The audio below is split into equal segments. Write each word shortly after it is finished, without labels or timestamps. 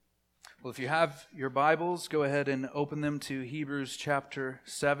Well, if you have your Bibles, go ahead and open them to Hebrews chapter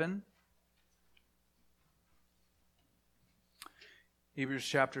 7. Hebrews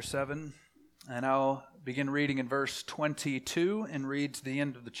chapter 7, and I'll begin reading in verse 22 and read to the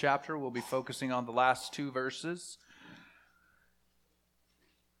end of the chapter. We'll be focusing on the last two verses.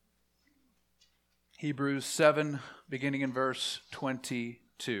 Hebrews 7, beginning in verse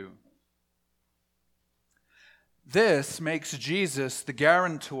 22. This makes Jesus the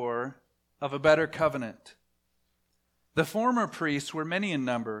guarantor of a better covenant. The former priests were many in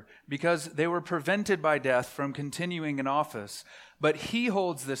number because they were prevented by death from continuing in office, but he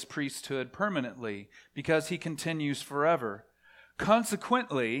holds this priesthood permanently because he continues forever.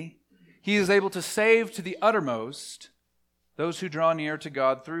 Consequently, he is able to save to the uttermost those who draw near to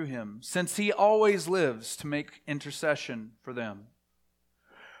God through him, since he always lives to make intercession for them.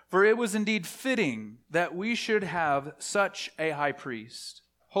 For it was indeed fitting that we should have such a high priest,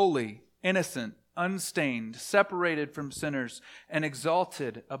 holy, innocent, unstained, separated from sinners, and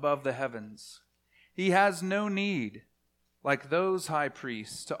exalted above the heavens. He has no need, like those high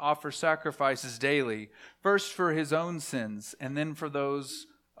priests, to offer sacrifices daily, first for his own sins and then for those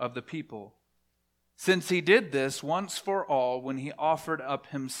of the people, since he did this once for all when he offered up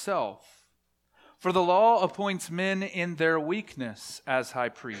himself. For the law appoints men in their weakness as high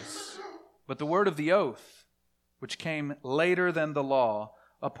priests, but the word of the oath, which came later than the law,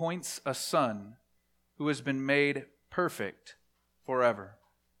 appoints a son who has been made perfect forever.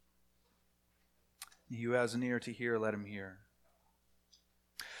 He who has an ear to hear, let him hear.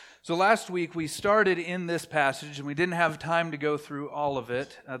 So last week we started in this passage and we didn't have time to go through all of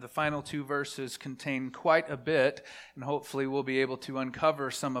it. The final two verses contain quite a bit, and hopefully we'll be able to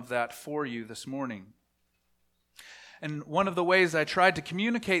uncover some of that for you this morning. And one of the ways I tried to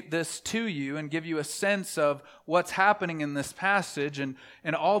communicate this to you and give you a sense of what's happening in this passage and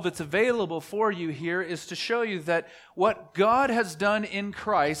all that's available for you here is to show you that what God has done in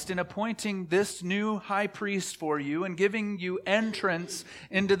Christ in appointing this new high priest for you and giving you entrance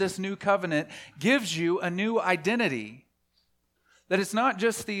into this new covenant gives you a new identity. That it's not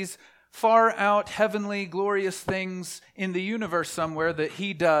just these far out, heavenly, glorious things in the universe somewhere that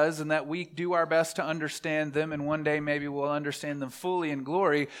he does and that we do our best to understand them, and one day maybe we'll understand them fully in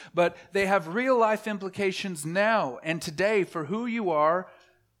glory, but they have real life implications now and today for who you are,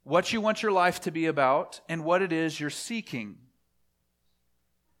 what you want your life to be about, and what it is you're seeking.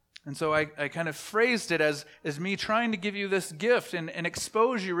 And so I kind of phrased it as me trying to give you this gift and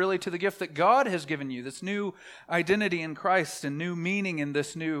expose you really to the gift that God has given you, this new identity in Christ and new meaning in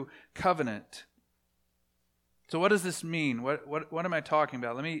this new covenant. So what does this mean? What am I talking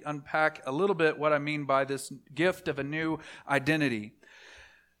about? Let me unpack a little bit what I mean by this gift of a new identity.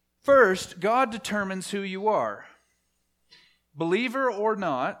 First, God determines who you are. Believer or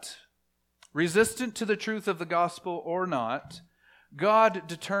not, resistant to the truth of the gospel or not, God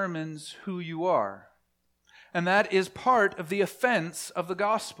determines who you are. And that is part of the offense of the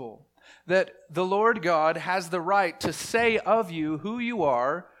gospel. That the Lord God has the right to say of you who you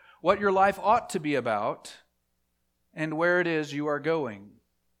are, what your life ought to be about, and where it is you are going.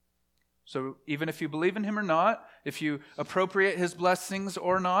 So even if you believe in him or not, if you appropriate his blessings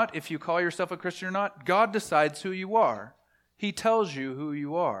or not, if you call yourself a Christian or not, God decides who you are. He tells you who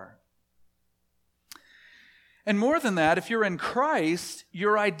you are. And more than that, if you're in Christ,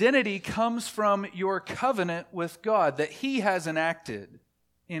 your identity comes from your covenant with God that he has enacted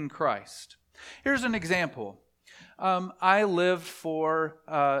in Christ. Here's an example. I lived for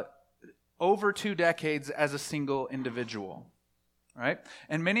over 2 decades as a single individual, right?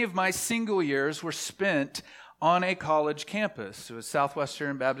 And many of my single years were spent on a college campus. It was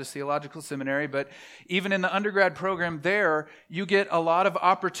Southwestern Baptist Theological Seminary, but even in the undergrad program there, you get a lot of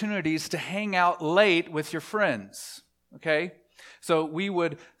opportunities to hang out late with your friends, okay? So we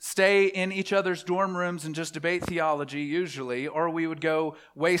would stay in each other's dorm rooms and just debate theology usually, or we would go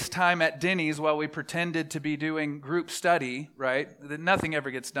waste time at Denny's while we pretended to be doing group study, right? Nothing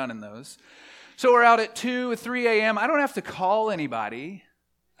ever gets done in those. So we're out at 2 or 3 a.m. I don't have to call anybody.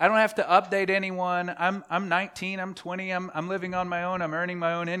 I don't have to update anyone. I'm 19, I'm 20, I'm living on my own, I'm earning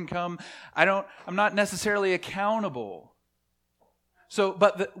my own income. I'm not necessarily accountable. So,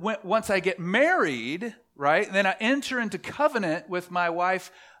 but once I get married, right, then I enter into covenant with my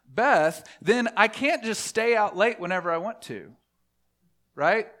wife, Beth, then I can't just stay out late whenever I want to,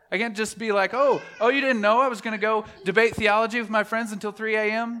 right? I can't just be like, oh, you didn't know I was going to go debate theology with my friends until 3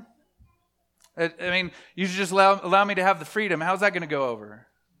 a.m.? I mean, you should just allow me to have the freedom. How's that going to go over?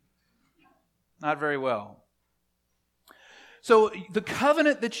 Not very well. So the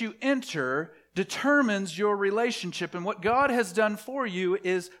covenant that you enter determines your relationship. And what God has done for you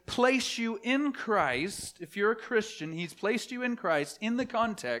is place you in Christ. If you're a Christian, He's placed you in Christ in the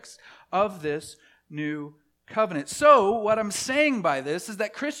context of this new covenant. So, what I'm saying by this is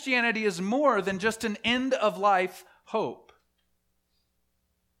that Christianity is more than just an end-of-life hope.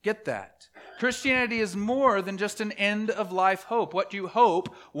 Get that. Christianity is more than just an end-of-life hope. What you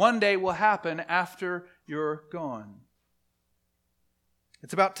hope one day will happen after you're gone.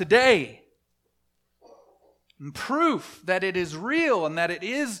 It's about today. And proof that it is real and that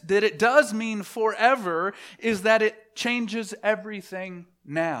it does mean forever is that it changes everything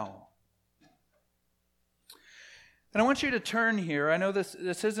now. And I want you to turn here. I know this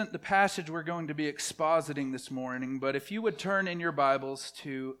isn't the passage we're going to be expositing this morning, but if you would turn in your Bibles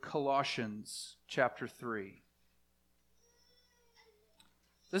to Colossians chapter 3.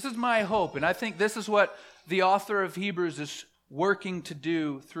 This is my hope, and I think this is what the author of Hebrews is working to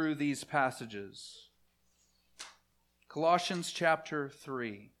do through these passages. Colossians chapter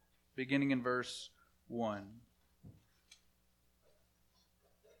 3, beginning in verse 1.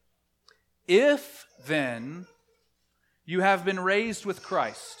 If then you have been raised with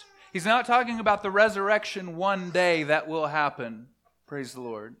Christ. He's not talking about the resurrection one day that will happen. Praise the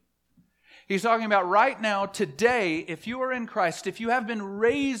Lord. He's talking about right now, today, if you are in Christ, if you have been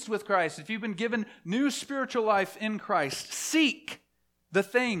raised with Christ, if you've been given new spiritual life in Christ, seek the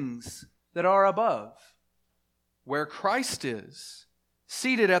things that are above, where Christ is,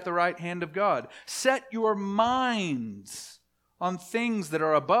 seated at the right hand of God. Set your minds on things that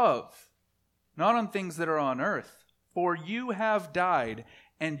are above, not on things that are on earth. For you have died,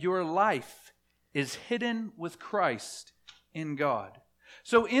 and your life is hidden with Christ in God.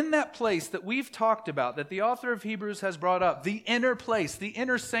 So in that place that we've talked about, that the author of Hebrews has brought up, the inner place, the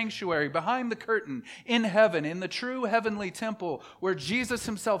inner sanctuary, behind the curtain, in heaven, in the true heavenly temple, where Jesus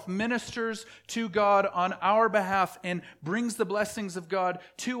Himself ministers to God on our behalf and brings the blessings of God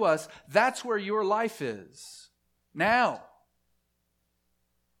to us, that's where your life is. Now,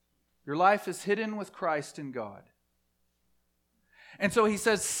 your life is hidden with Christ in God. And so he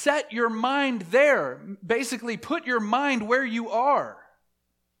says, set your mind there. Basically, put your mind where you are.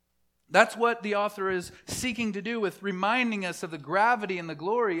 That's what the author is seeking to do with reminding us of the gravity and the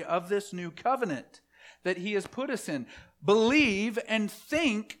glory of this new covenant that he has put us in. Believe and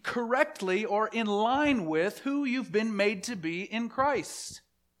think correctly or in line with who you've been made to be in Christ.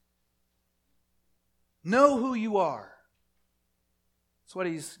 Know who you are. That's what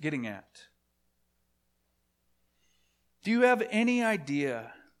he's getting at. Do you have any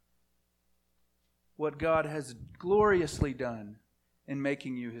idea what God has gloriously done in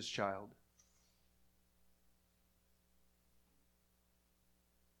making you His child?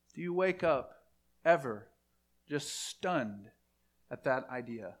 Do you wake up ever just stunned at that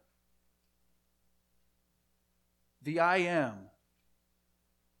idea? The I Am,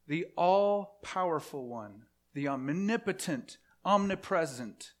 the all-powerful one, the omnipotent,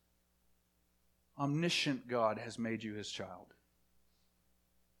 omnipresent, omniscient God has made you His child.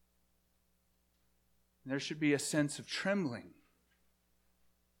 There should be a sense of trembling.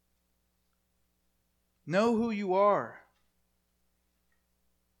 Know who you are.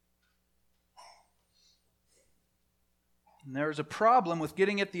 And there's a problem with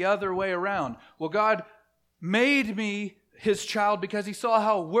getting it the other way around. Well, God made me His child because He saw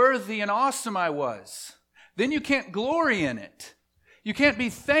how worthy and awesome I was. Then you can't glory in it. You can't be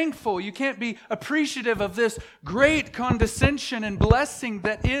thankful. You can't be appreciative of this great condescension and blessing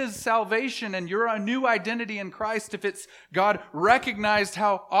that is salvation and your new identity in Christ if it's God recognized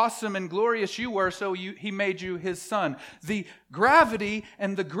how awesome and glorious you were, so He made you His son. The gravity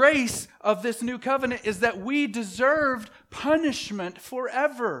and the grace of this new covenant is that we deserved punishment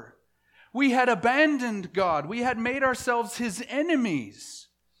forever. We had abandoned God. We had made ourselves His enemies,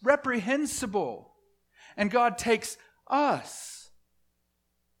 reprehensible. And God takes us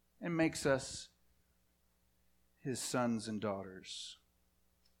and makes us His sons and daughters.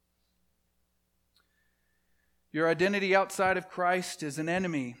 Your identity outside of Christ is an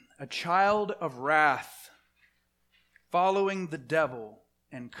enemy, a child of wrath, following the devil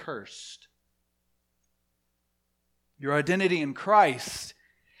and cursed. Your identity in Christ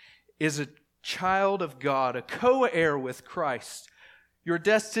is a child of God, a co-heir with Christ. Your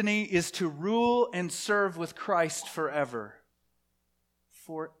destiny is to rule and serve with Christ forever.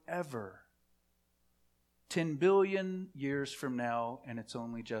 Forever. 10 billion years from now, and it's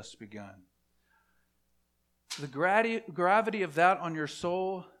only just begun. The gravity of that on your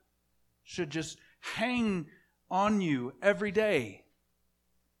soul should just hang on you every day.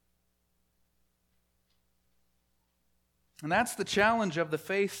 And that's the challenge of the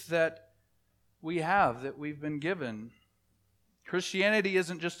faith that we have, that we've been given. Christianity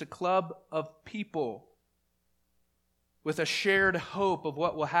isn't just a club of people with a shared hope of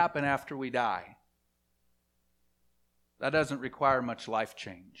what will happen after we die. That doesn't require much life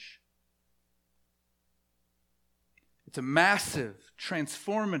change. It's a massive,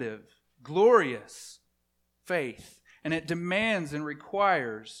 transformative, glorious faith, and it demands and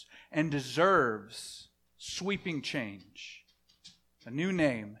requires and deserves sweeping change. A new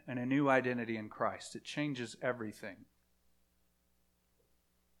name and a new identity in Christ. It changes everything.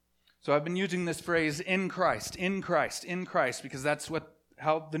 So I've been using this phrase, in Christ, in Christ, in Christ, because that's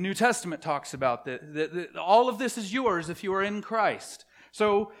how the New Testament talks about that all of this is yours if you are in Christ.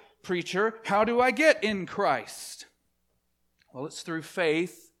 So, preacher, how do I get in Christ? Well, it's through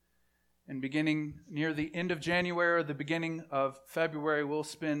faith. And beginning near the end of January or the beginning of February, we'll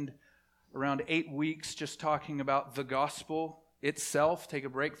spend around 8 weeks just talking about the gospel itself. Take a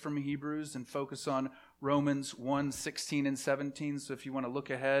break from Hebrews and focus on Romans 1, 16 and 17. So if you want to look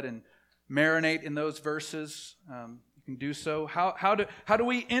ahead and marinate in those verses, you can do so. How do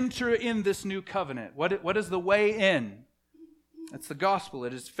we enter in this new covenant? What is the way in? That's the gospel.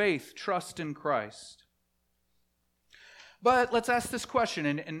 It is faith, trust in Christ. But let's ask this question,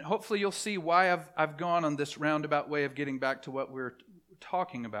 and hopefully you'll see why I've gone on this roundabout way of getting back to what we're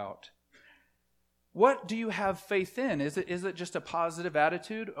talking about. What do you have faith in? Is it just a positive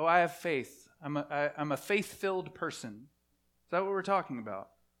attitude? Oh, I have faith. I'm a faith-filled person. Is that what we're talking about?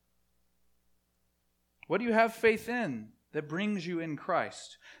 What do you have faith in that brings you in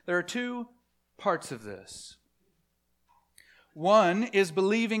Christ? There are two parts of this. One is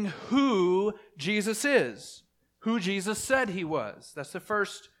believing who Jesus is, who Jesus said he was. That's the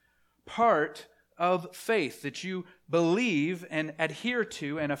first part of faith, that you believe and adhere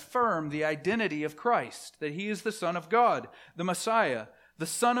to and affirm the identity of Christ, that he is the Son of God, the Messiah, the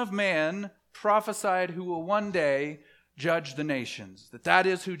Son of Man, prophesied, who will one day judge the nations. That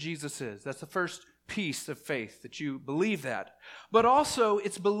is who Jesus is. That's the first piece of faith, that you believe that. But also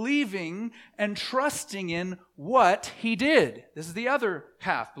it's believing and trusting in what he did. This is the other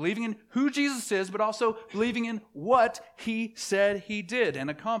half, believing in who Jesus is, but also believing in what he said he did and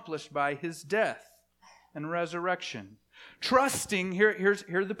accomplished by his death and resurrection. Trusting, here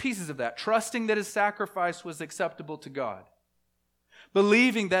are the pieces of that. Trusting that his sacrifice was acceptable to God.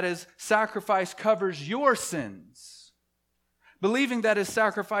 Believing that his sacrifice covers your sins. Believing that his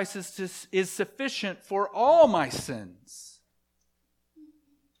sacrifice is sufficient for all my sins.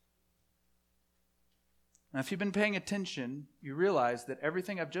 Now, if you've been paying attention, you realize that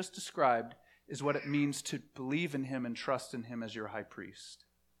everything I've just described is what it means to believe in him and trust in him as your high priest.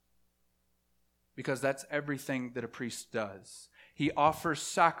 Because that's everything that a priest does. He offers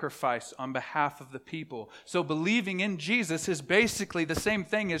sacrifice on behalf of the people. So believing in Jesus is basically the same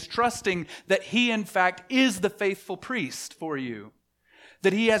thing as trusting that he, in fact, is the faithful priest for you.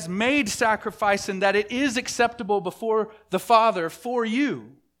 That he has made sacrifice and that it is acceptable before the Father for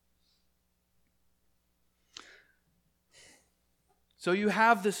you. So you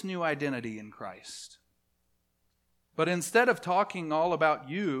have this new identity in Christ. But instead of talking all about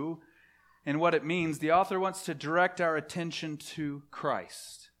you and what it means, the author wants to direct our attention to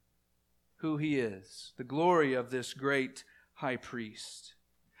Christ, who he is, the glory of this great high priest.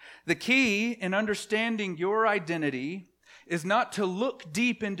 The key in understanding your identity is not to look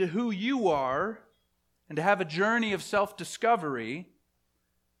deep into who you are and to have a journey of self-discovery,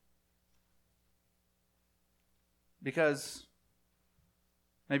 because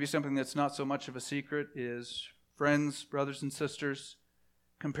maybe something that's not so much of a secret is, friends, brothers and sisters,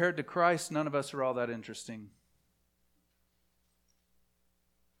 compared to Christ, none of us are all that interesting.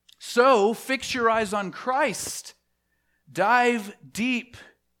 So, fix your eyes on Christ. Dive deep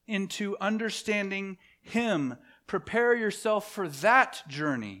into understanding him. Prepare yourself for that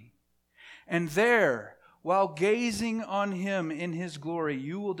journey. And there, while gazing on him in his glory,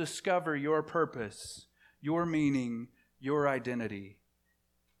 you will discover your purpose, your meaning, your identity,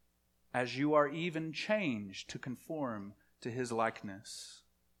 as you are even changed to conform to his likeness.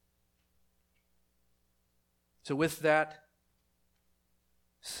 So with that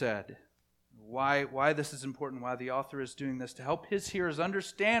said, why this is important, why the author is doing this, to help his hearers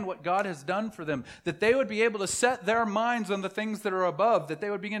understand what God has done for them, that they would be able to set their minds on the things that are above, that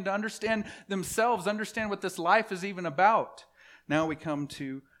they would begin to understand themselves, understand what this life is even about. Now we come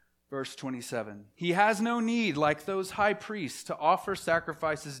to verse 27. He has no need, like those high priests, to offer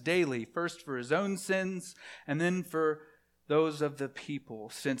sacrifices daily, first for his own sins and then for those of the people,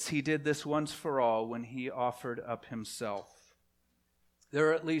 since he did this once for all when he offered up himself. There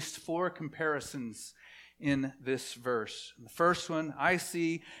are at least 4 comparisons in this verse. The first one I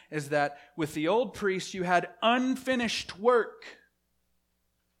see is that with the old priest you had unfinished work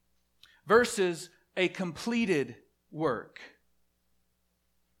versus a completed work.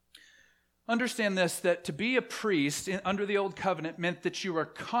 Understand this, that to be a priest under the old covenant meant that you were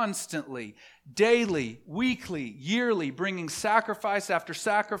constantly, daily, weekly, yearly bringing sacrifice after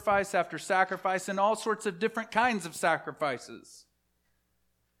sacrifice after sacrifice and all sorts of different kinds of sacrifices.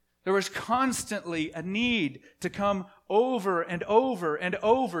 There was constantly a need to come over and over and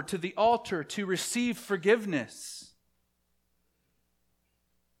over to the altar to receive forgiveness.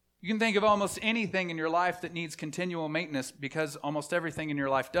 You can think of almost anything in your life that needs continual maintenance because almost everything in your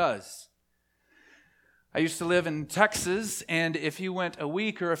life does. I used to live in Texas, and if you went a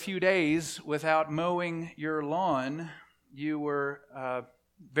week or a few days without mowing your lawn, you were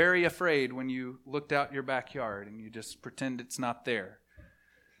very afraid when you looked out your backyard and you just pretend it's not there.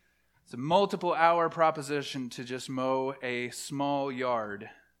 It's a multiple hour proposition to just mow a small yard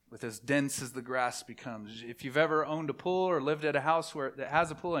with as dense as the grass becomes. If you've ever owned a pool or lived at a house that has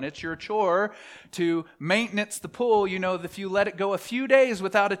a pool and it's your chore to maintenance the pool, you know that if you let it go a few days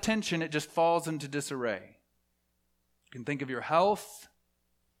without attention, it just falls into disarray. You can think of your health.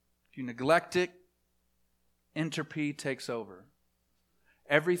 If you neglect it, entropy takes over.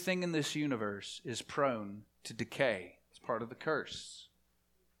 Everything in this universe is prone to decay. It's part of the curse.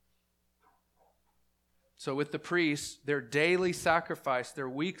 So with the priests, their daily sacrifice, their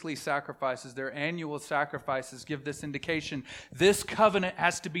weekly sacrifices, their annual sacrifices give this indication. This covenant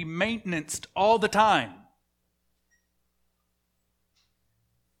has to be maintained all the time.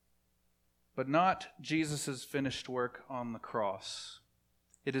 But not Jesus' finished work on the cross.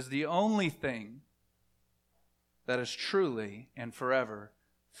 It is the only thing that is truly and forever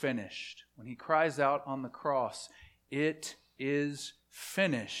finished. When he cries out on the cross, "It is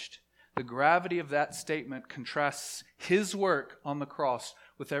finished." The gravity of that statement contrasts his work on the cross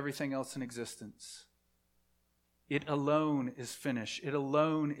with everything else in existence. It alone is finished. It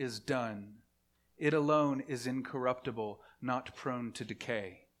alone is done. It alone is incorruptible, not prone to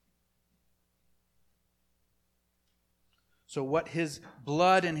decay. So what his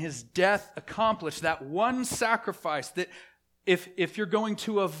blood and his death accomplished, that one sacrifice that if you're going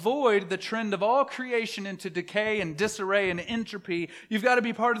to avoid the trend of all creation into decay and disarray and entropy, you've got to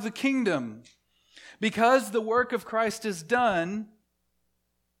be part of the kingdom. Because the work of Christ is done,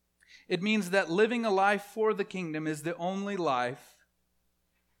 it means that living a life for the kingdom is the only life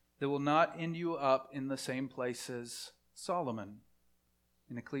that will not end you up in the same place as Solomon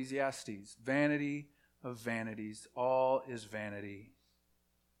in Ecclesiastes. Vanity of vanities, all is vanity.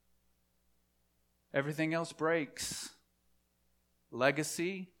 Everything else breaks.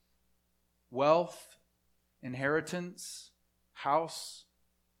 Legacy, wealth, inheritance, house,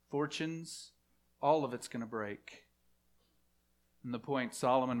 fortunes, all of it's going to break. And the point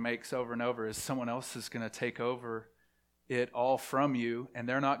Solomon makes over and over is someone else is going to take over it all from you, and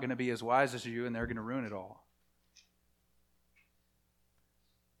they're not going to be as wise as you, and they're going to ruin it all.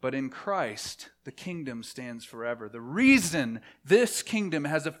 But in Christ, the kingdom stands forever. The reason this kingdom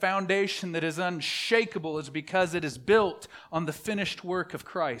has a foundation that is unshakable is because it is built on the finished work of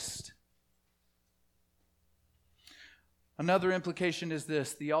Christ. Another implication is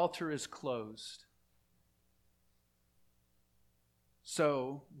this: the altar is closed.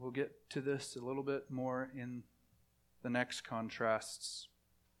 So, we'll get to this a little bit more in the next contrasts.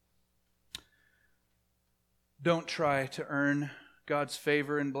 Don't try to earn God's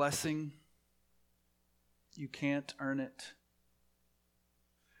favor and blessing. You can't earn it.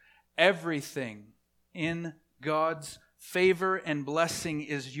 Everything in God's favor and blessing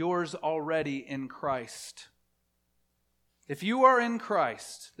is yours already in Christ. If you are in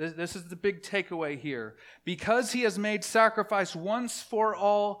Christ, this is the big takeaway here. Because he has made sacrifice once for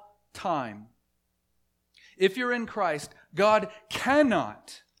all time. If you're in Christ, God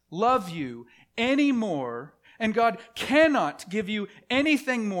cannot love you any more, and God cannot give you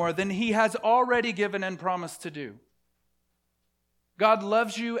anything more than he has already given and promised to do. God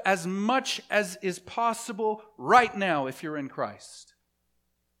loves you as much as is possible right now if you're in Christ.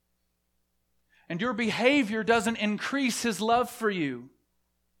 And your behavior doesn't increase his love for you.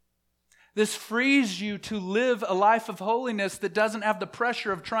 This frees you to live a life of holiness that doesn't have the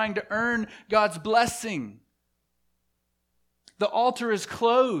pressure of trying to earn God's blessing. The altar is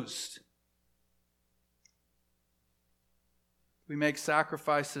closed. We make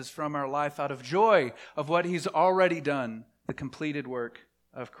sacrifices from our life out of joy of what he's already done, the completed work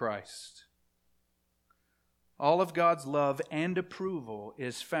of Christ. All of God's love and approval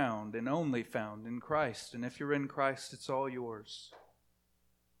is found and only found in Christ. And if you're in Christ, it's all yours.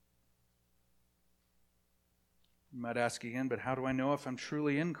 You might ask again, but how do I know if I'm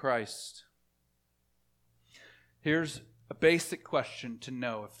truly in Christ? Here's a basic question to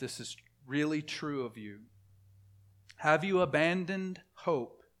know if this is really true of you. Have you abandoned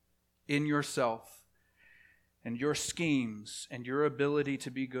hope in yourself and your schemes and your ability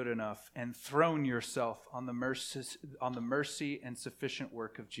to be good enough and thrown yourself on the mercy and sufficient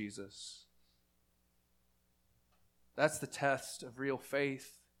work of Jesus? That's the test of real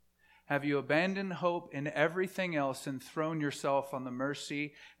faith. Have you abandoned hope in everything else and thrown yourself on the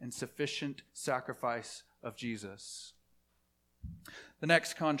mercy and sufficient sacrifice of Jesus? The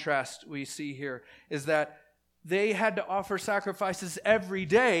next contrast we see here is that they had to offer sacrifices every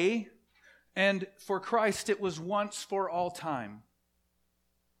day, and for Christ it was once for all time.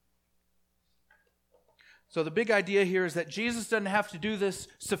 So the big idea here is that Jesus doesn't have to do this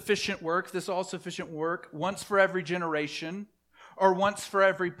sufficient work, this all-sufficient work, once for every generation, or once for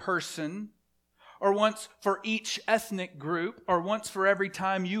every person, or once for each ethnic group, or once for every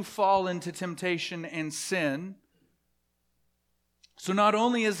time you fall into temptation and sin. So not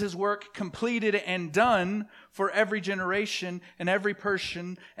only is his work completed and done for every generation and every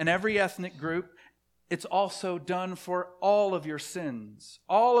person and every ethnic group, it's also done for all of your sins.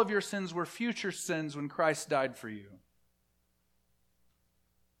 All of your sins were future sins when Christ died for you.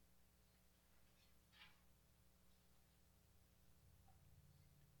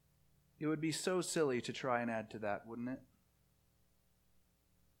 It would be so silly to try and add to that, wouldn't it?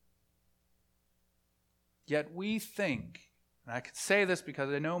 Yet we think, and I can say this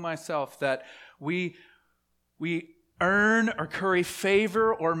because I know myself, that we earn or curry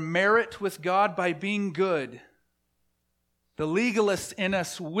favor or merit with God by being good. The legalist in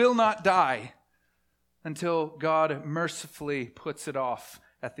us will not die until God mercifully puts it off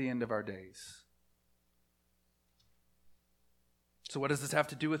at the end of our days. So what does this have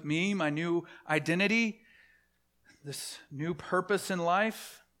to do with me, my new identity, this new purpose in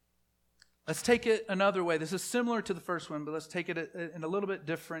life? Let's take it another way. This is similar to the first one, but let's take it in a little bit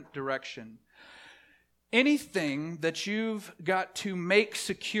different direction. Anything that you've got to make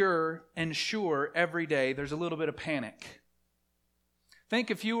secure and sure every day, there's a little bit of panic. Think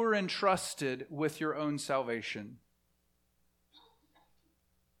if you were entrusted with your own salvation.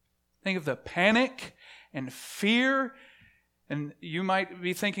 Think of the panic and fear. And you might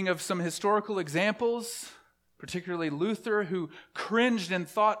be thinking of some historical examples, particularly Luther, who cringed and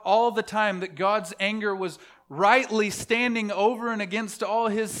thought all the time that God's anger was rightly standing over and against all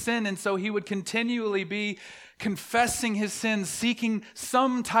his sin, and so he would continually be confessing his sins, seeking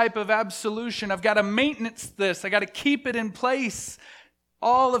some type of absolution. I've got to maintenance this. I've got to keep it in place.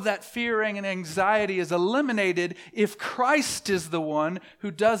 All of that fear and anxiety is eliminated if Christ is the one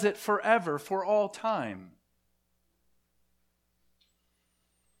who does it forever, for all time.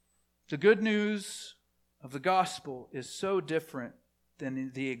 The good news of the gospel is so different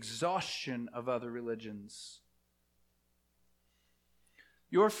than the exhaustion of other religions.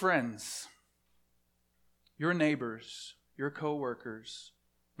 Your friends, your neighbors, your co-workers,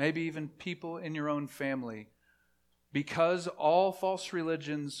 maybe even people in your own family, because all false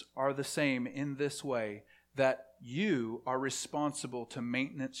religions are the same in this way, that you are responsible to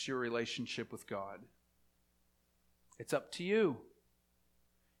maintenance your relationship with God. It's up to you.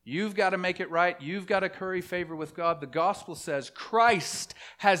 You've got to make it right. You've got to curry favor with God. The gospel says Christ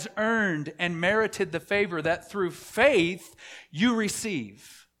has earned and merited the favor that through faith you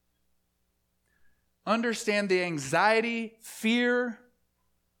receive. Understand the anxiety, fear,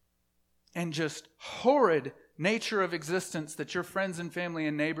 and just horrid nature of existence that your friends and family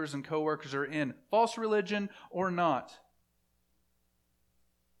and neighbors and coworkers are in, false religion or not.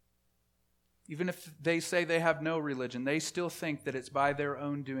 Even if they say they have no religion, they still think that it's by their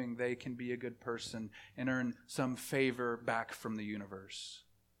own doing they can be a good person and earn some favor back from the universe.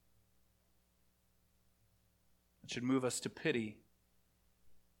 It should move us to pity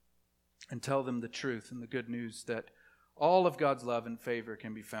and tell them the truth and the good news that all of God's love and favor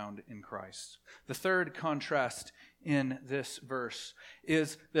can be found in Christ. The third contrast in this verse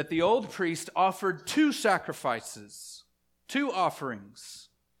is that the old priest offered 2 sacrifices, 2 offerings,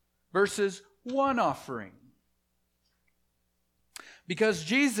 versus 1 offering. Because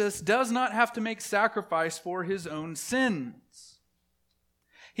Jesus does not have to make sacrifice for his own sins.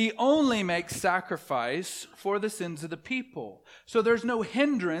 He only makes sacrifice for the sins of the people. So there's no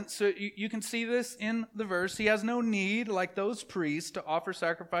hindrance. So you can see this in the verse. He has no need, like those priests, to offer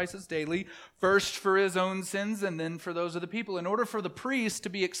sacrifices daily, first for his own sins and then for those of the people. In order for the priest to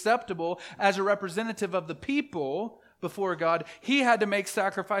be acceptable as a representative of the people before God, he had to make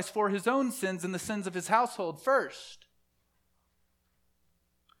sacrifice for his own sins and the sins of his household first.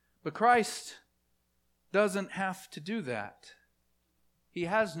 But Christ doesn't have to do that. He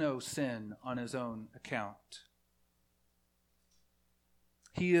has no sin on his own account.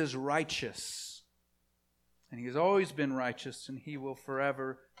 He is righteous. And he has always been righteous, and he will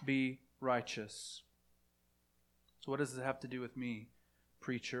forever be righteous. So what does this have to do with me,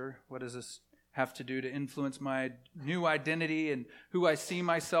 preacher? What does this have to do to influence my new identity and who I see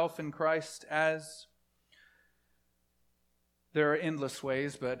myself in Christ as? There are endless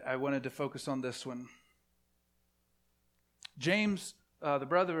ways, but I wanted to focus on this one. James, the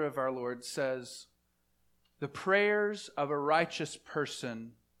brother of our Lord, says, "The prayers of a righteous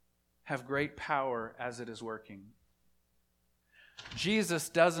person have great power as it is working." Jesus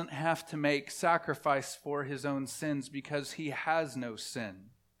doesn't have to make sacrifice for his own sins because he has no sin.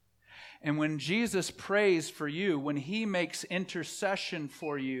 And when Jesus prays for you, when he makes intercession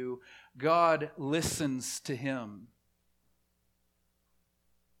for you, God listens to him.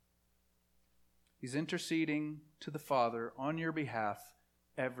 He's interceding to the Father on your behalf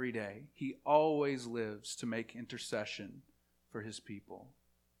every day. He always lives to make intercession for his people.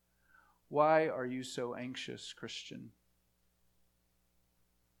 Why are you so anxious, Christian?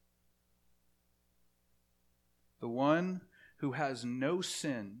 The one who has no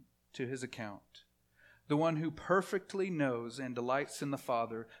sin to his account, the one who perfectly knows and delights in the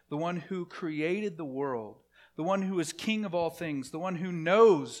Father, the one who created the world, the one who is King of all things, the one who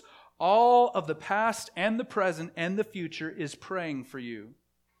knows all of the past and the present and the future, is praying for you.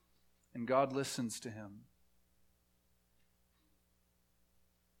 And God listens to him.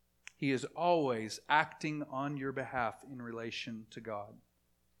 He is always acting on your behalf in relation to God.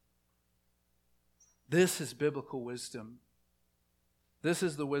 This is biblical wisdom. This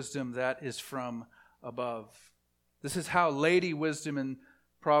is the wisdom that is from above. This is how Lady Wisdom in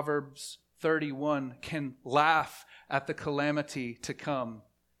Proverbs 31 can laugh at the calamity to come.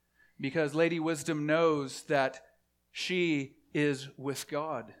 Because Lady Wisdom knows that she is with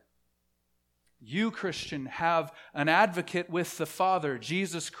God. You, Christian, have an advocate with the Father,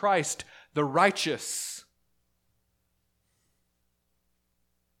 Jesus Christ, the righteous.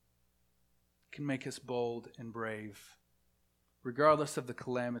 Can make us bold and brave, regardless of the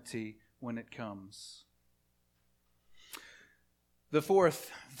calamity when it comes. The fourth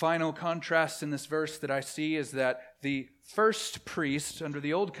final contrast in this verse that I see is that the first priest under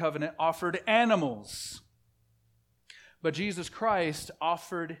the Old Covenant offered animals, but Jesus Christ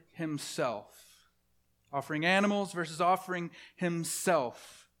offered himself. Offering animals versus offering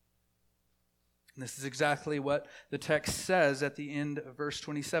himself. And this is exactly what the text says at the end of verse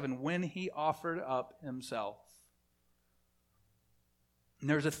 27, when he offered up himself. And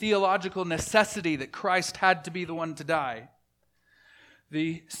there's a theological necessity that Christ had to be the one to die.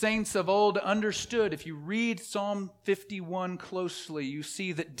 The saints of old understood, if you read Psalm 51 closely, you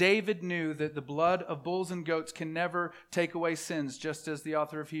see that David knew that the blood of bulls and goats can never take away sins, just as the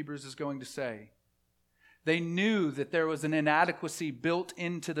author of Hebrews is going to say. They knew that there was an inadequacy built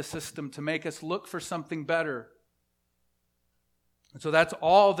into the system to make us look for something better. And so that's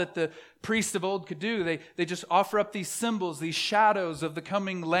all that the priests of old could do. They just offer up these symbols, these shadows of the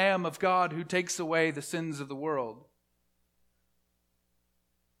coming Lamb of God who takes away the sins of the world.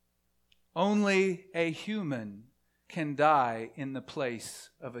 Only a human can die in the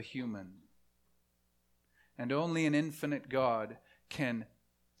place of a human. And only an infinite God can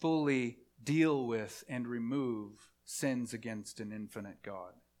fully deal with and remove sins against an infinite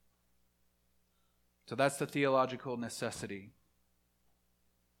God. So that's the theological necessity.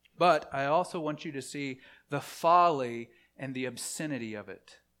 But I also want you to see the folly and the obscenity of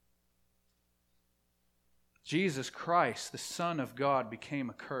it. Jesus Christ, the Son of God, became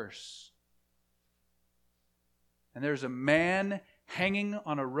a curse. And there's a man hanging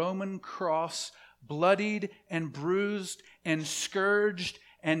on a Roman cross, bloodied and bruised and scourged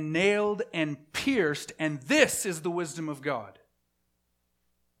and nailed and pierced, and this is the wisdom of God.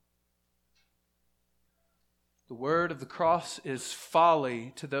 The word of the cross is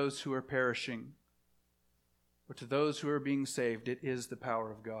folly to those who are perishing, or to those who are being saved. It is the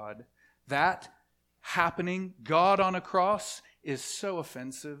power of God. That happening, God on a cross, is so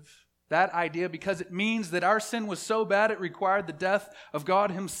offensive. That idea, because it means that our sin was so bad it required the death of God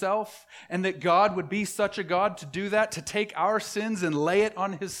himself, and that God would be such a God to do that, to take our sins and lay it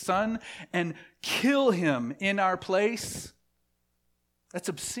on his Son and kill him in our place. That's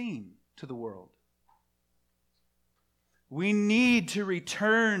obscene to the world. We need to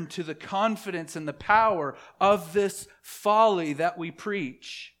return to the confidence and the power of this folly that we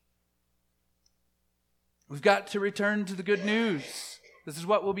preach. We've got to return to the good news. This is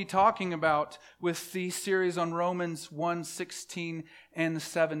what we'll be talking about with the series on Romans 1:16 and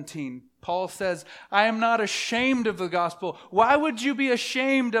 17. Paul says, I am not ashamed of the gospel. Why would you be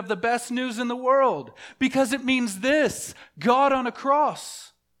ashamed of the best news in the world? Because it means this: God on a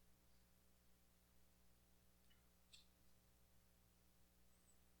cross.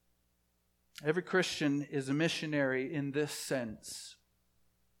 Every Christian is a missionary in this sense,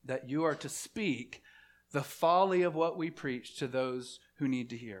 that you are to speak the folly of what we preach to those who need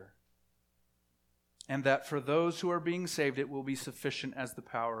to hear. And that for those who are being saved, it will be sufficient as the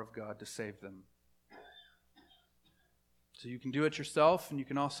power of God to save them. So you can do it yourself, and you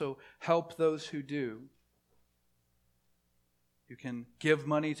can also help those who do. You can give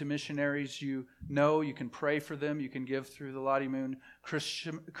money to missionaries you know. You can pray for them. You can give through the Lottie Moon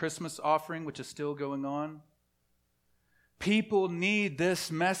Christmas offering, which is still going on. People need this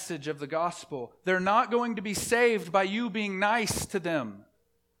message of the gospel. They're not going to be saved by you being nice to them.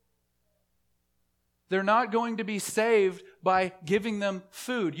 They're not going to be saved by giving them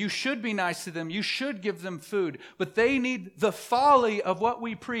food. You should be nice to them. You should give them food. But they need the folly of what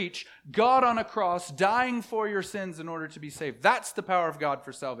we preach, God on a cross, dying for your sins in order to be saved. That's the power of God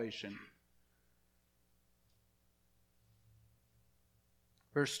for salvation.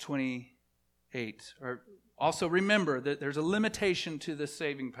 Verse 28. Also remember that there's a limitation to this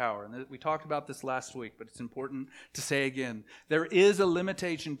saving power. And we talked about this last week, but it's important to say again. There is a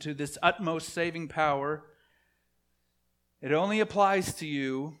limitation to this utmost saving power. It only applies to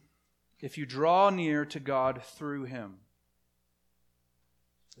you if you draw near to God through Him.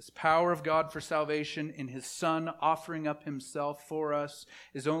 This power of God for salvation in His Son offering up Himself for us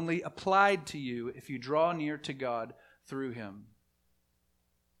is only applied to you if you draw near to God through Him.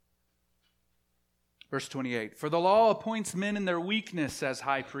 Verse 28, for the law appoints men in their weakness as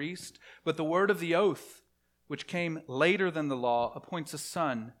high priest, but the word of the oath, which came later than the law, appoints a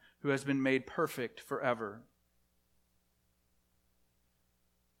son who has been made perfect forever.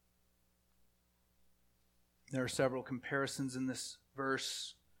 There are several comparisons in this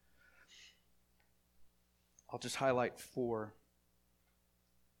verse. I'll just highlight 4.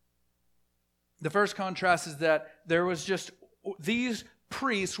 The first contrast is that these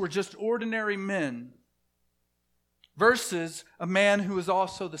priests were just ordinary men, versus a man who is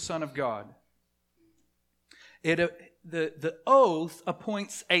also the Son of God. The oath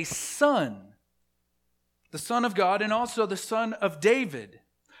appoints a son, the Son of God, and also the Son of David,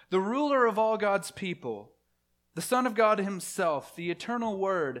 the ruler of all God's people, the Son of God Himself, the eternal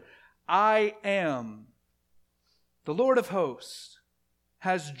Word. I am, the Lord of hosts,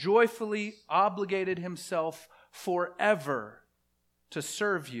 has joyfully obligated Himself forever to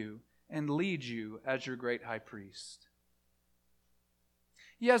serve you and lead you as your great high priest.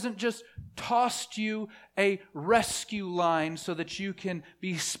 He hasn't just tossed you a rescue line so that you can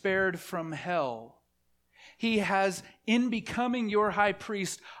be spared from hell. He has, in becoming your high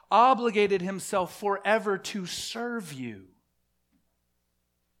priest, obligated Himself forever to serve you.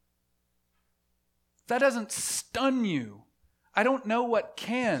 If that doesn't stun you, I don't know what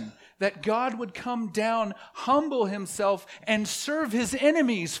can. That God would come down, humble Himself, and serve His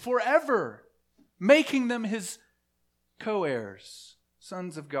enemies forever, making them His co-heirs,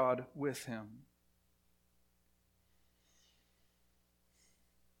 sons of God with Him.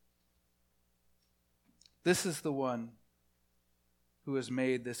 This is the one who has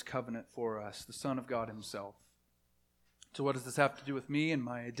made this covenant for us, the Son of God Himself. So what does this have to do with me and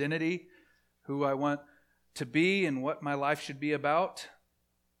my identity, who I want to be and what my life should be about?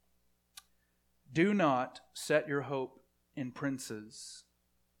 Do not set your hope in princes,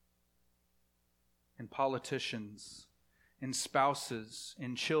 in politicians, in spouses,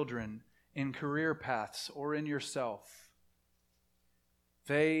 in children, in career paths, or in yourself.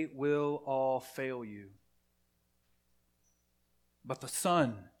 They will all fail you. But the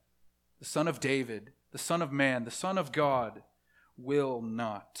Son of David, the Son of Man, the Son of God, will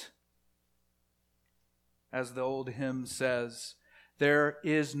not. As the old hymn says, there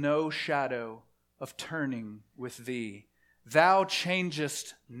is no shadow of turning with Thee. Thou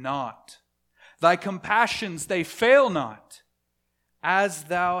changest not. Thy compassions, they fail not. As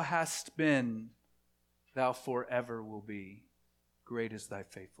Thou hast been, Thou forever will be. Great is Thy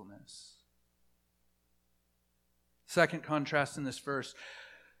faithfulness. Second contrast in this verse.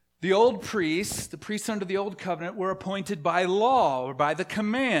 The old priests, the priests under the old covenant, were appointed by law or by the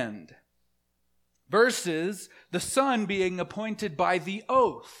command, versus the Son being appointed by the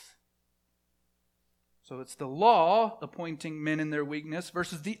oath. So it's the law appointing men in their weakness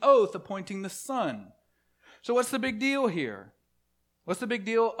versus the oath appointing the Son. So what's the big deal here? What's the big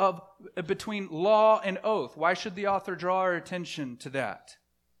deal between law and oath? Why should the author draw our attention to that?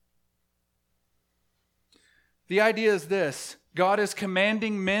 The idea is this: God is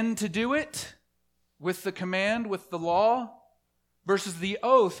commanding men to do it with the command, with the law, versus the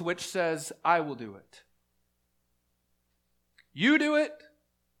oath which says, I will do it. You do it.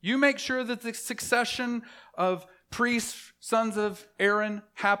 You make sure that the succession of priests, sons of Aaron,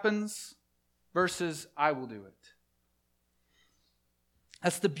 happens, versus I will do it.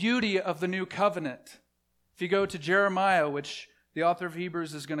 That's the beauty of the new covenant. If you go to Jeremiah, which the author of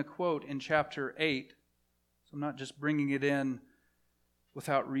Hebrews is going to quote in chapter 8, so I'm not just bringing it in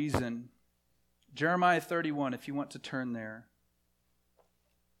without reason. Jeremiah 31, if you want to turn there.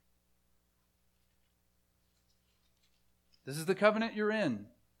 This is the covenant you're in.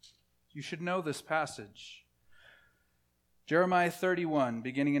 You should know this passage. Jeremiah 31,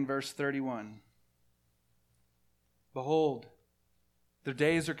 beginning in verse 31. Behold, the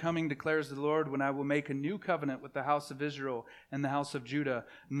days are coming, declares the Lord, when I will make a new covenant with the house of Israel and the house of Judah,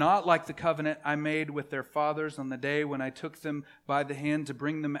 not like the covenant I made with their fathers on the day when I took them by the hand to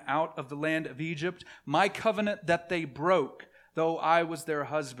bring them out of the land of Egypt, my covenant that they broke, though I was their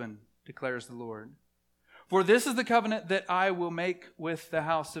husband, declares the Lord. For this is the covenant that I will make with the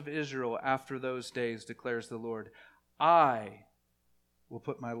house of Israel after those days, declares the Lord. I will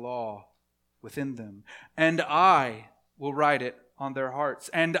put my law within them, and I will write it on their hearts,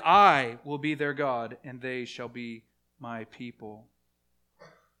 and I will be their God, and they shall be my people.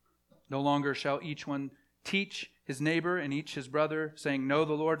 No longer shall each one teach his neighbor and each his brother, saying, Know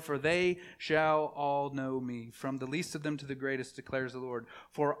the Lord, for they shall all know me, from the least of them to the greatest, declares the Lord.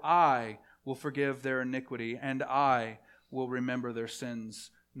 For I will forgive their iniquity, and I will remember their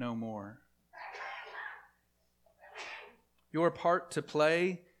sins no more. Your part to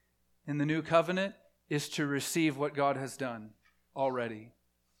play in the new covenant is to receive what God has done already.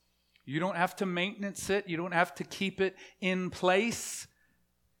 You don't have to maintenance it. You don't have to keep it in place.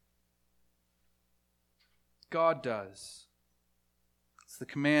 God does. It's the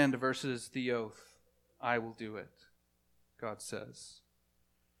command versus the oath. I will do it, God says.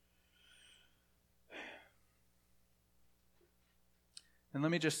 And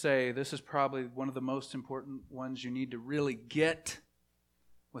let me just say, this is probably one of the most important ones you need to really get,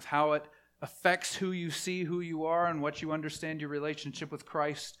 with how it affects who you see who you are and what you understand your relationship with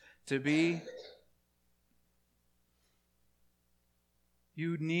Christ to be.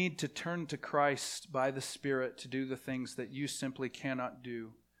 You need to turn to Christ by the Spirit to do the things that you simply cannot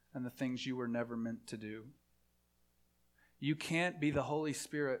do and the things you were never meant to do. You can't be the Holy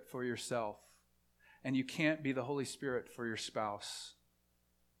Spirit for yourself, and you can't be the Holy Spirit for your spouse,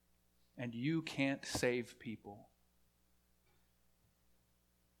 and you can't save people.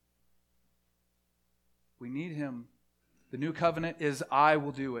 We need Him. The new covenant is, I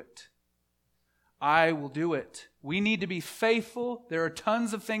will do it. I will do it. We need to be faithful. There are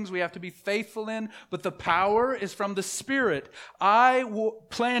tons of things we have to be faithful in, but the power is from the Spirit. I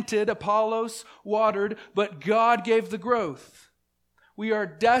planted, Apollos watered, but God gave the growth. We are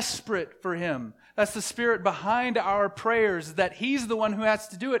desperate for Him. That's the Spirit behind our prayers, that He's the one who has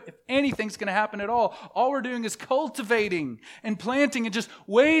to do it. If anything's going to happen at all we're doing is cultivating and planting and just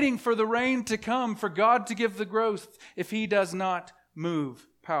waiting for the rain to come, for God to give the growth if He does not move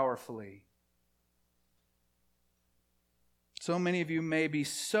powerfully. So many of you may be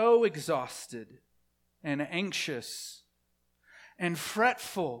so exhausted and anxious and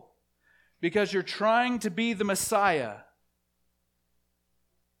fretful because you're trying to be the Messiah.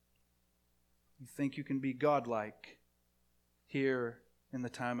 You think you can be godlike here in the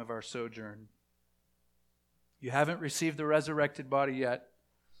time of our sojourn. You haven't received the resurrected body yet.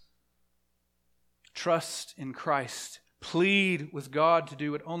 Trust in Christ. Plead with God to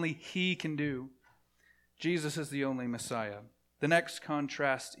do what only He can do. Jesus is the only Messiah. The next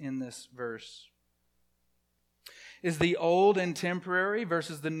contrast in this verse is the old and temporary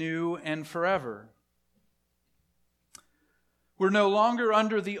versus the new and forever. We're no longer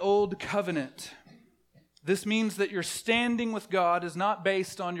under the old covenant. This means that your standing with God is not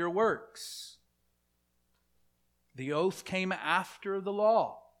based on your works. The oath came after the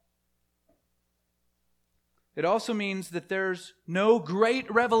law. It also means that there's no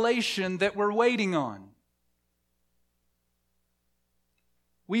great revelation that we're waiting on.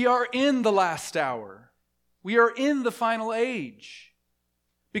 We are in the last hour. We are in the final age.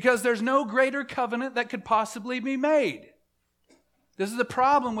 Because there's no greater covenant that could possibly be made. This is the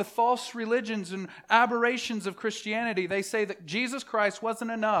problem with false religions and aberrations of Christianity. They say that Jesus Christ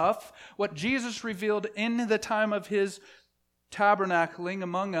wasn't enough. What Jesus revealed in the time of His tabernacling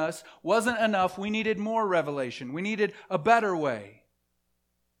among us wasn't enough. We needed more revelation. We needed a better way.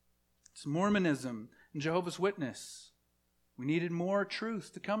 It's Mormonism and Jehovah's Witness. We needed more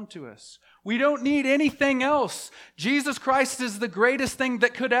truth to come to us. We don't need anything else. Jesus Christ is the greatest thing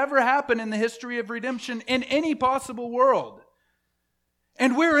that could ever happen in the history of redemption in any possible world.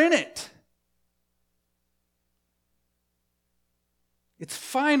 And we're in it. It's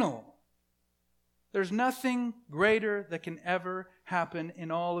final. There's nothing greater that can ever happen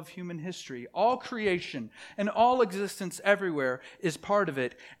in all of human history. All creation and all existence everywhere is part of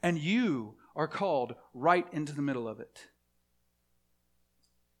it, and you are called right into the middle of it.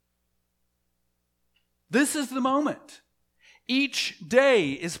 This is the moment. Each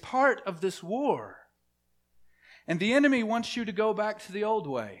day is part of this war. And the enemy wants you to go back to the old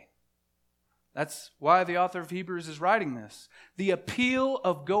way. That's why the author of Hebrews is writing this. The appeal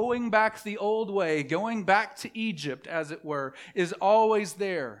of going back the old way, going back to Egypt, as it were, is always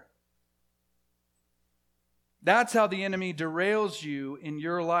there. That's how the enemy derails you in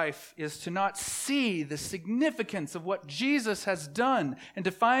your life, is to not see the significance of what Jesus has done and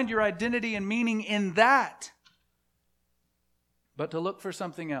to find your identity and meaning in that, but to look for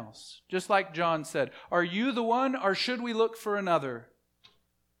something else. Just like John said, are you the one, or should we look for another?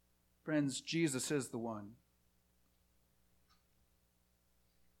 Friends, Jesus is the one.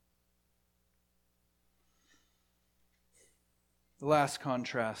 The last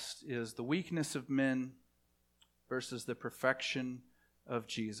contrast is the weakness of men versus the perfection of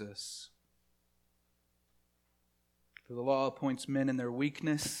Jesus. For the law appoints men in their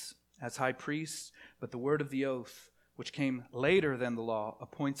weakness as high priests, but the word of the oath, which came later than the law,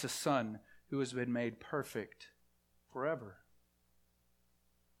 appoints a son who has been made perfect forever.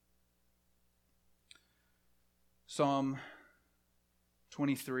 Psalm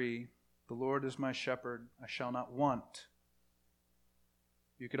 23, the Lord is my shepherd, I shall not want.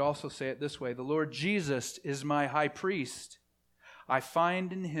 You could also say it this way, the Lord Jesus is my high priest. I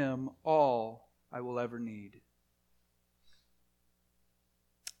find in him all I will ever need.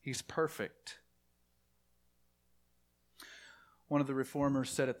 He's perfect. One of the reformers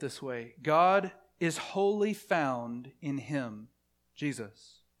said it this way, God is wholly found in him,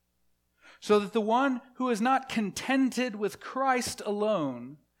 Jesus, so that the one who is not contented with Christ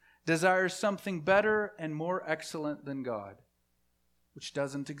alone desires something better and more excellent than God, which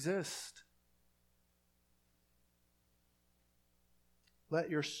doesn't exist.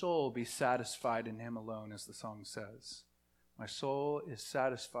 Let your soul be satisfied in him alone, as the song says. My soul is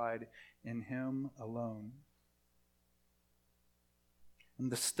satisfied in him alone.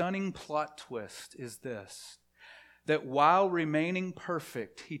 And the stunning plot twist is this, that while remaining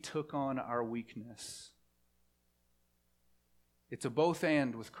perfect, he took on our weakness. It's a both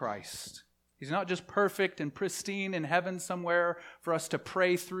and with Christ. He's not just perfect and pristine in heaven somewhere for us to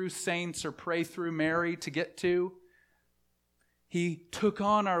pray through saints or pray through Mary to get to. He took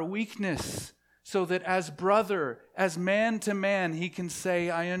on our weakness so that as brother, as man to man, he can say,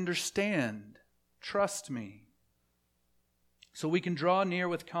 I understand, trust me. So we can draw near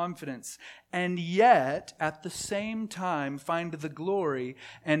with confidence and yet at the same time find the glory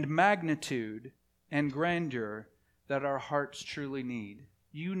and magnitude and grandeur that our hearts truly need.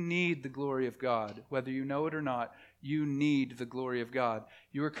 You need the glory of God. Whether you know it or not, you need the glory of God.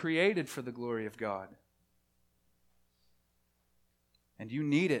 You were created for the glory of God. And you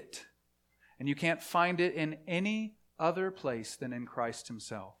need it. And you can't find it in any other place than in Christ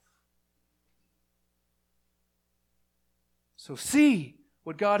himself. So see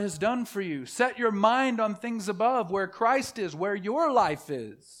what God has done for you. Set your mind on things above, where Christ is, where your life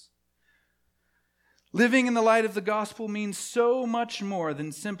is. Living in the light of the gospel means so much more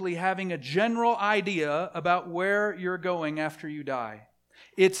than simply having a general idea about where you're going after you die.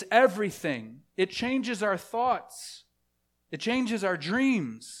 It's everything. It changes our thoughts. It changes our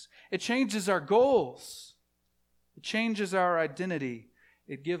dreams. It changes our goals. It changes our identity.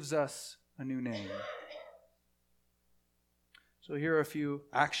 It gives us a new name. So here are a few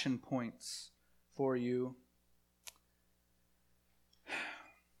action points for you.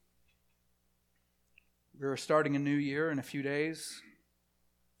 We're starting a new year in a few days.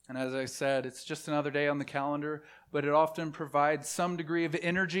 And as I said, it's just another day on the calendar, but it often provides some degree of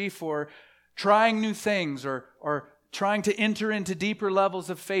energy for trying new things or trying to enter into deeper levels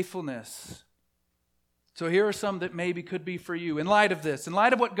of faithfulness. So here are some that maybe could be for you. In light of this, in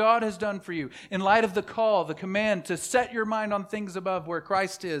light of what God has done for you, in light of the call, the command to set your mind on things above where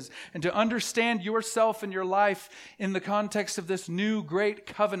Christ is, and to understand yourself and your life in the context of this new great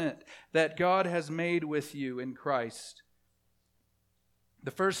covenant that God has made with you in Christ. The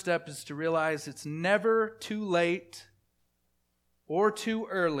first step is to realize it's never too late or too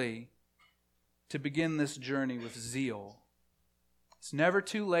early to begin this journey with zeal. It's never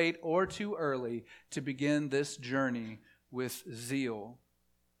too late or too early to begin this journey with zeal.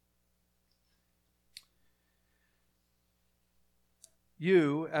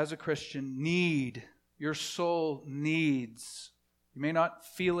 You, as a Christian, your soul needs. You may not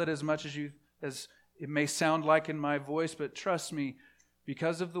feel it as much as it may sound like in my voice, but trust me,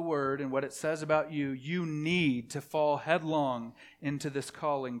 because of the Word and what it says about you, you need to fall headlong into this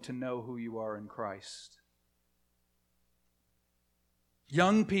calling to know who you are in Christ.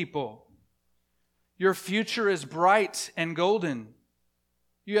 Young people, your future is bright and golden.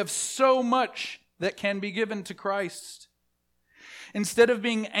 You have so much that can be given to Christ. Instead of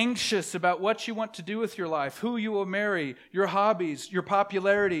being anxious about what you want to do with your life, who you will marry, your hobbies, your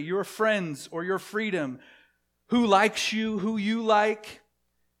popularity, your friends, or your freedom, who likes you, who you like,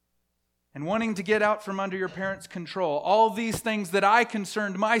 and wanting to get out from under your parents' control, all these things that I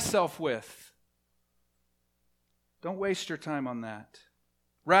concerned myself with, don't waste your time on that.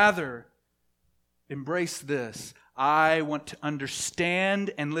 Rather, embrace this. I want to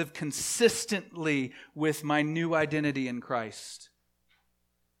understand and live consistently with my new identity in Christ.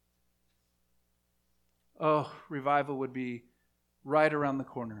 Oh, revival would be right around the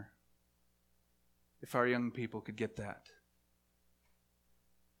corner if our young people could get that.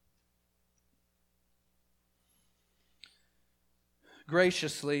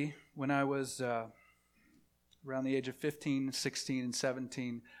 Graciously, when I was around the age of 15, 16, and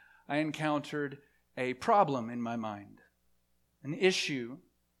 17, I encountered a problem in my mind, an issue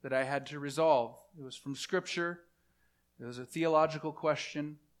that I had to resolve. It was from Scripture. It was a theological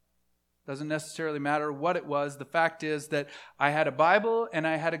question. Doesn't necessarily matter what it was. The fact is that I had a Bible and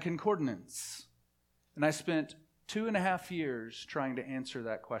I had a concordance. And I spent 2.5 years trying to answer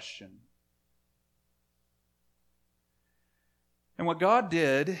that question. And what God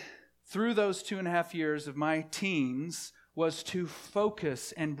did through those 2.5 years of my teens was to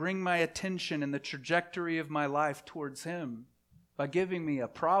focus and bring my attention and the trajectory of my life towards Him by giving me a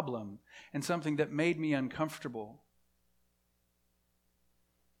problem and something that made me uncomfortable.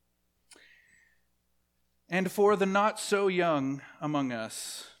 And for the not so young among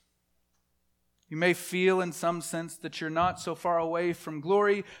us, you may feel in some sense that you're not so far away from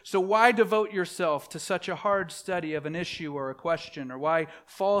glory, so why devote yourself to such a hard study of an issue or a question, or why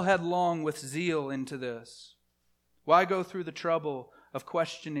fall headlong with zeal into this? Why go through the trouble of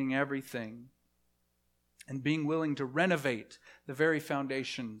questioning everything and being willing to renovate the very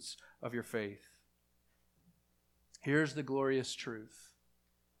foundations of your faith? Here's the glorious truth.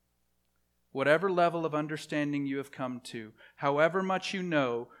 Whatever level of understanding you have come to, however much you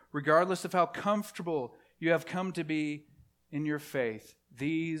know, regardless of how comfortable you have come to be in your faith,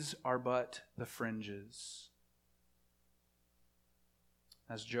 these are but the fringes.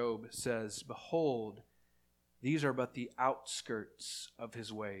 As Job says, behold, these are but the outskirts of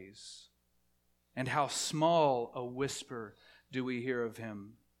His ways. And how small a whisper do we hear of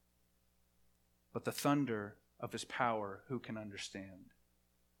Him. But the thunder of His power, who can understand?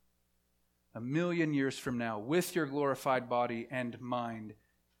 1,000,000 years from now, with your glorified body and mind,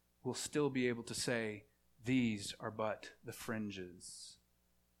 we'll still be able to say, these are but the fringes.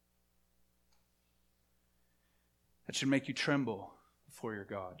 That should make you tremble before your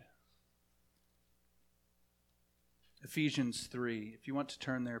God. Ephesians 3. If you want to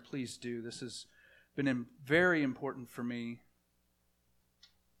turn there, please do. This has been very important for me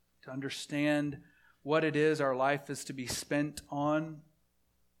to understand what it is our life is to be spent on.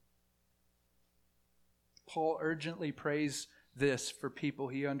 Paul urgently prays this for people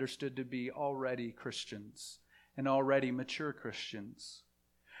he understood to be already Christians and already mature Christians.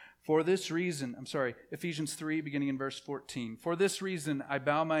 For this reason, Ephesians 3, beginning in verse 14. For this reason I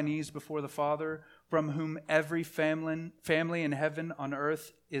bow my knees before the Father, from whom every family in heaven on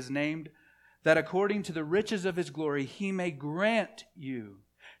earth is named, that according to the riches of His glory He may grant you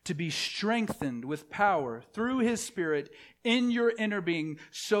to be strengthened with power through His Spirit in your inner being,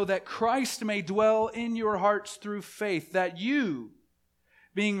 so that Christ may dwell in your hearts through faith, that you,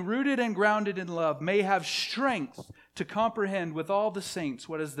 being rooted and grounded in love, may have strength to comprehend with all the saints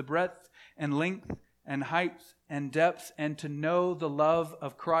what is the breadth and length and height and depth, and to know the love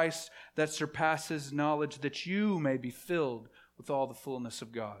of Christ that surpasses knowledge, that you may be filled with all the fullness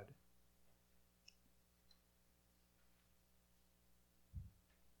of God.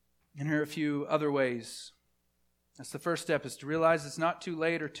 And here are a few other ways. That's the first step, is to realize it's not too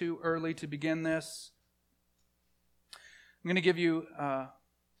late or too early to begin this. I'm going to give you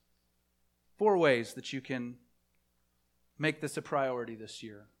 4 ways that you can make this a priority this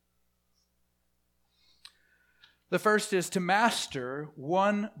year. The first is to master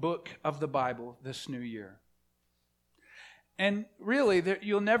one book of the Bible this new year. And really,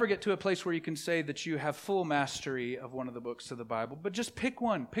 you'll never get to a place where you can say that you have full mastery of one of the books of the Bible, but just pick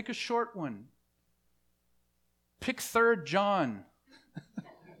one. Pick a short one. Pick 3rd John,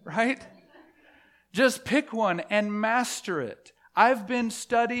 right? Just pick one and master it. I've been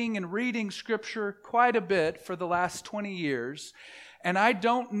studying and reading Scripture quite a bit for the last 20 years, and I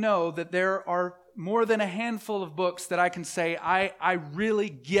don't know that there are more than a handful of books that I can say, I really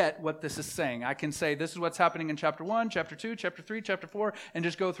get what this is saying. I can say, this is what's happening in chapter 1, chapter 2, chapter 3, chapter 4, and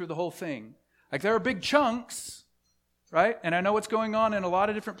just go through the whole thing. Like, there are big chunks, right? And I know what's going on in a lot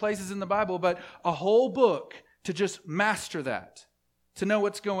of different places in the Bible, but a whole book to just master that, to know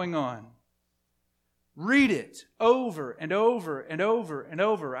what's going on. Read it over and over and over and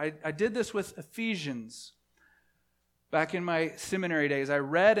over. I did this with Ephesians. Back in my seminary days, I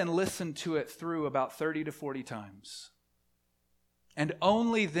read and listened to it through about 30 to 40 times. And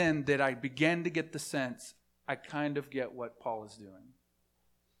only then did I begin to get the sense, I kind of get what Paul is doing.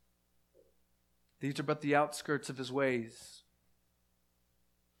 These are but the outskirts of his ways.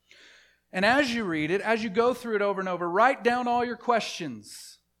 And as you read it, as you go through it over and over, write down all your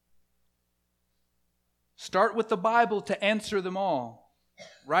questions. Start with the Bible to answer them all.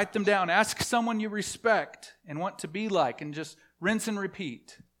 Write them down. Ask someone you respect and want to be like, and just rinse and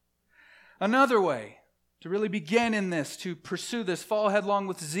repeat. Another way to really begin in this, to pursue this, fall headlong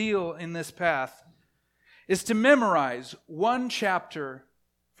with zeal in this path, is to memorize one chapter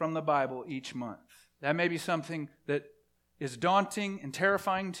from the Bible each month. That may be something that is daunting and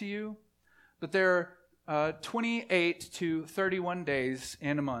terrifying to you, but there are 28 to 31 days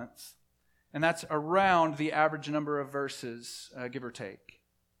in a month. And that's around the average number of verses, give or take.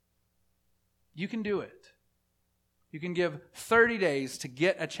 You can do it. You can give 30 days to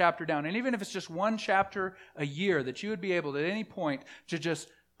get a chapter down. And even if it's just one chapter a year, that you would be able at any point to just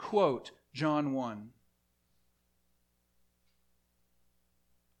quote John 1.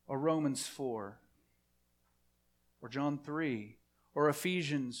 Or Romans 4. Or John 3. Or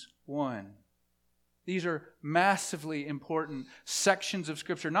Ephesians 1. These are massively important sections of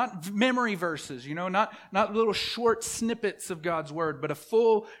Scripture, not memory verses, not little short snippets of God's Word, but a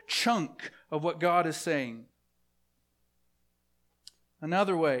full chunk of what God is saying.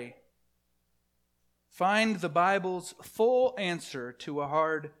 Another way, find the Bible's full answer to a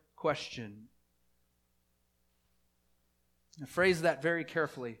hard question. Now, phrase that very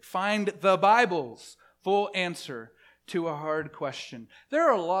carefully. Find the Bible's full answer to a hard question. There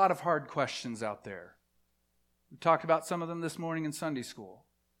are a lot of hard questions out there. We talked about some of them this morning in Sunday school.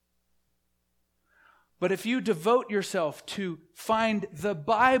 But if you devote yourself to find the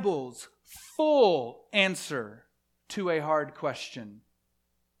Bible's full answer to a hard question,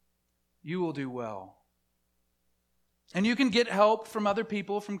 you will do well. And you can get help from other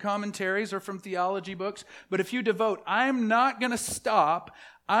people, from commentaries or from theology books. But if you devote, I'm not going to stop,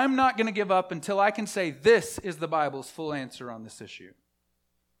 I'm not going to give up until I can say this is the Bible's full answer on this issue.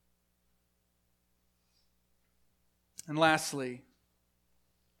 And lastly,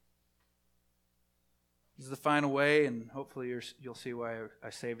 this is the final way, and hopefully you'll see why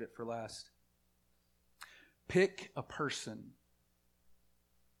I saved it for last. Pick a person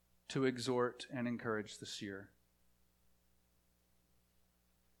to exhort and encourage this year.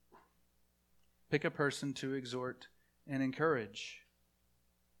 Pick a person to exhort and encourage.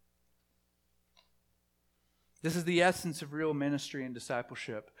 This is the essence of real ministry and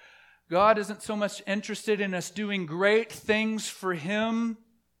discipleship. God isn't so much interested in us doing great things for Him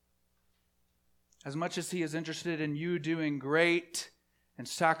as much as He is interested in you doing great and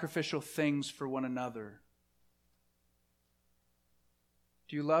sacrificial things for one another.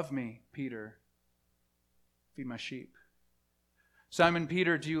 Do you love me, Peter? Feed my sheep. Simon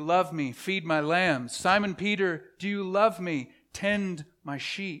Peter, do you love me? Feed my lambs. Simon Peter, do you love me? Tend my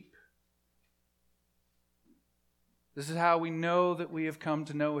sheep. This is how we know that we have come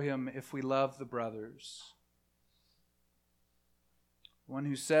to know Him, if we love the brothers. One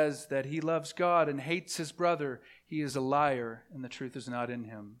who says that he loves God and hates his brother, he is a liar, and the truth is not in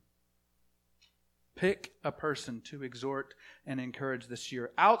him. Pick a person to exhort and encourage this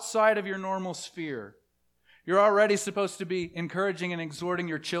year outside of your normal sphere. You're already supposed to be encouraging and exhorting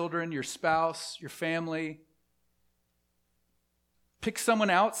your children, your spouse, your family. Pick someone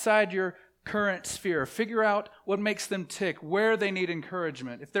outside your current sphere. Figure out what makes them tick, where they need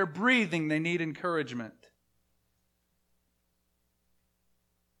encouragement. If they're breathing, they need encouragement.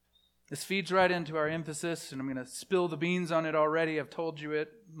 This feeds right into our emphasis, and I'm going to spill the beans on it already. I've told you it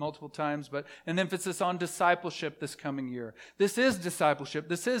multiple times, but an emphasis on discipleship this coming year. This is discipleship.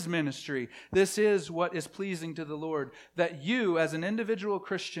 This is ministry. This is what is pleasing to the Lord, that you as an individual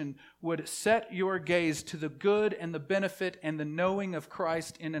Christian would set your gaze to the good and the benefit and the knowing of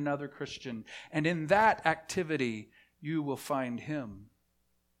Christ in another Christian. And in that activity, you will find Him.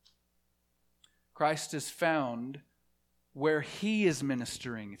 Christ is found where He is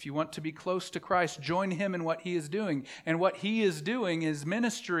ministering. If you want to be close to Christ, join Him in what He is doing. And what He is doing is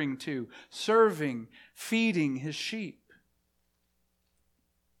ministering to, serving, feeding His sheep.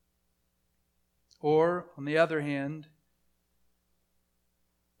 Or, on the other hand,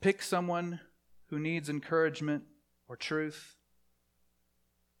 pick someone who needs encouragement or truth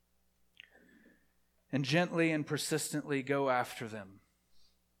and gently and persistently go after them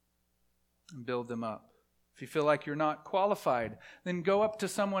and build them up. If you feel like you're not qualified, then go up to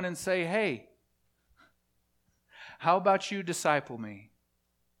someone and say, hey, how about you disciple me?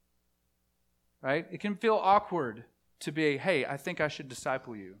 Right? It can feel awkward to be, hey, I think I should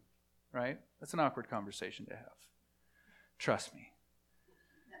disciple you. Right? That's an awkward conversation to have. Trust me.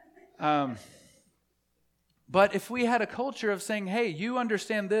 But if we had a culture of saying, hey, you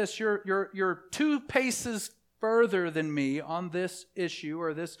understand this, you're 2 paces further than me on this issue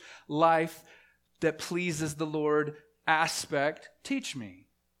or this life that pleases the Lord aspect, teach me.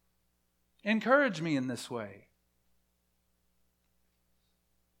 Encourage me in this way.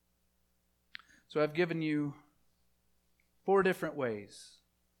 So I've given you 4 different ways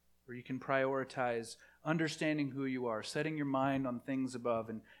where you can prioritize understanding who you are, setting your mind on things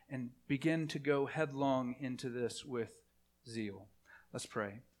above, and begin to go headlong into this with zeal. Let's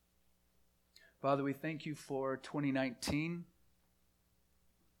pray. Father, we thank you for 2019.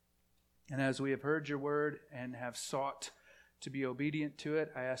 And as we have heard your word and have sought to be obedient to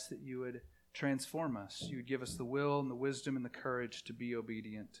it, I ask that you would transform us. You would give us the will and the wisdom and the courage to be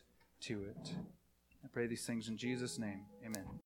obedient to it. I pray these things in Jesus' name. Amen.